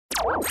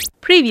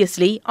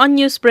Previously on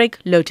Newsbreak,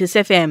 Lotus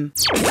FM.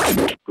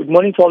 Good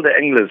morning to all the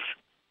anglers.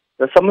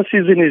 The summer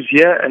season is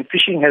here and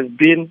fishing has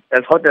been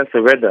as hot as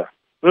the weather.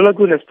 Blue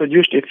Lagoon has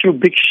produced a few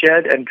big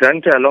shad and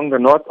grunter along the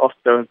north of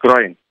the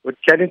groin, with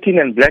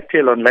carnitine and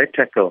blacktail on light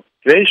tackle,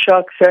 grey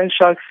sharks, sand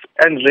sharks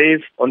and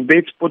rays on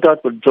baits put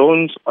out with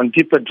drones on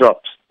deeper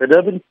drops. The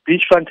Durban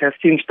beachfront has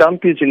seen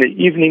stumpies in the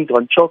evenings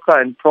on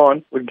choka and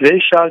prawn, with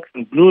grey sharks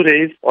and blue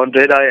rays on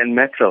red eye and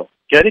mackerel.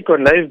 Garrick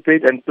on live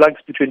bait and plugs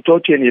between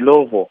Toti and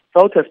Ilovo.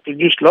 South has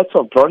produced lots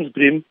of bronze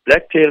bream,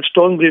 blacktail,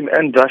 stone bream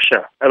and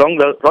brusher along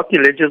the rocky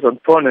ledges on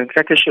prawn and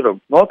cracker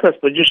shrimp. North has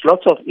produced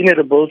lots of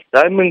inedibles,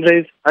 diamond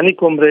rays,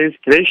 honeycomb rays,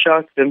 grey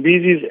sharks,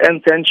 zambezis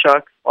and sand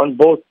sharks on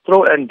both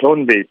throw and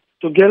drone bait.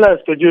 Tugela has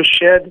produced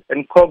shad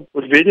and cob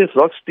with various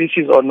rock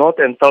species on north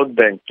and south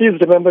bank. Please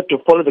remember to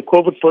follow the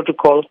COVID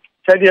protocol.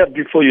 Tidy up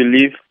before you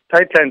leave.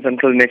 Tight lines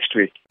until next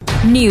week.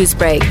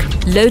 Newsbreak,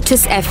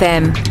 Lotus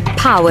FM,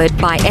 powered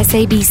by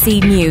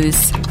SABC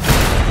News.